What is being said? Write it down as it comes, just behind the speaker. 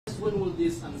when will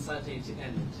this uncertainty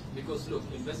end? Because look,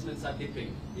 investments are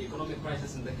dipping. The economic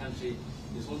crisis in the country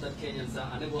is one that Kenyans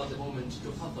are unable at the moment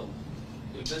to fathom.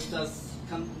 Investors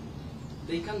can't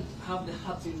have the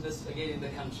heart to invest again in the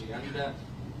country, and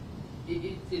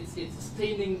it's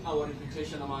staining our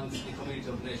reputation amongst the community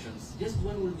of nations. Just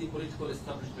when will the political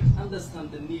establishment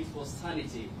understand the need for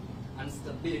sanity and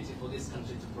stability for this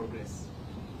country to progress?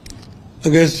 I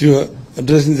guess you are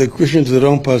addressing the question to the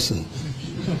wrong person.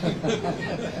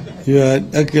 You are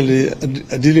actually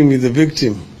dealing with the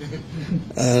victim.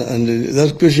 And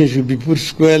that question should be put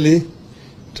squarely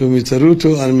to Mr.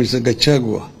 Ruto and Mr.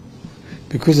 Gachagua.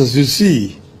 Because as you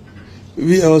see,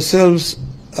 we ourselves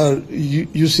are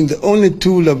using the only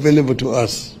tool available to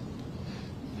us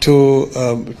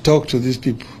to talk to these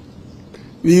people.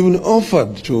 We even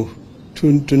offered to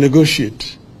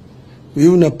negotiate. We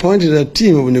even appointed a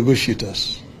team of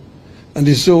negotiators. And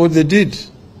you saw what they did,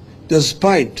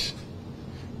 despite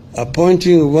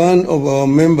appointing one of our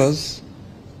members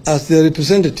as their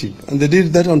representative. And they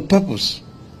did that on purpose.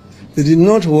 They did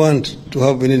not want to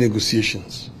have any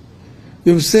negotiations.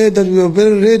 We've said that we are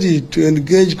very ready to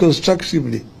engage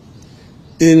constructively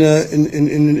in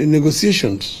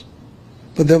negotiations,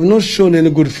 but they have not shown any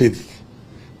good faith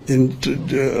in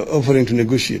offering to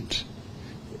negotiate.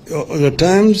 At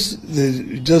times,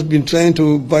 they've just been trying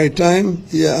to buy time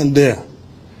here and there.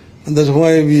 And that's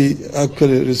why we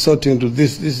actually resorting to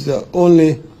this. This is the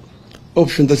only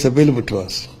option that's available to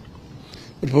us.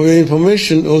 But for your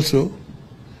information also,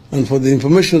 and for the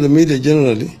information of the media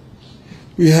generally,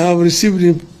 we have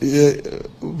received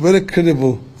very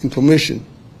credible information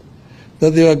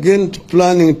that they are again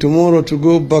planning tomorrow to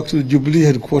go back to the Jubilee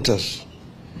headquarters,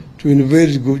 to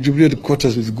invade Jubilee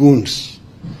headquarters with goons,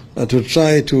 to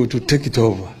try to take it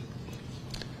over.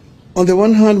 On the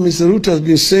one hand, Mr. Ruto has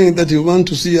been saying that he wants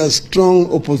to see a strong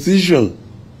opposition.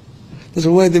 That's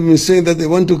why they've been saying that they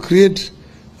want to create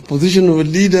a position of a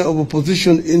leader of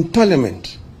opposition in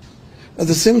parliament. At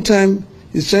the same time,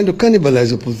 he's trying to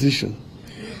cannibalize opposition.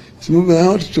 He's moving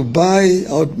out to buy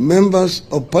out members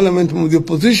of parliament from the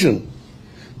opposition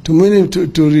to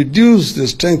reduce the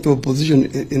strength of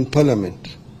opposition in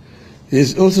parliament.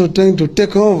 He's also trying to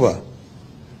take over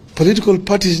political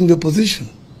parties in the opposition.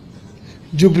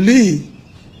 Jubilee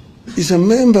is a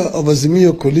member of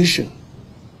Azimio coalition.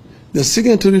 They're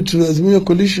signatory to the Azimio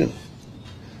coalition.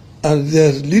 And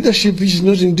their leadership is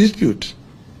not in dispute.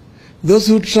 Those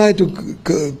who try to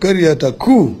carry out a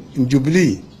coup in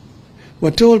Jubilee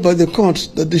were told by the courts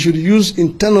that they should use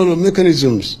internal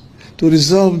mechanisms to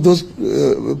resolve those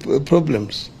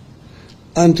problems.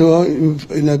 And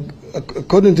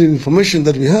according to the information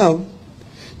that we have,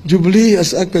 Jubilee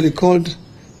has actually called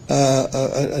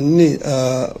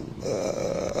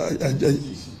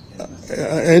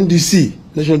NDC,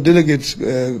 National Delegates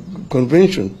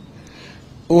Convention.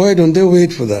 Why don't they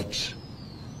wait for that?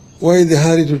 Why the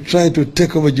hurry to try to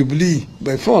take over Jubilee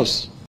by force?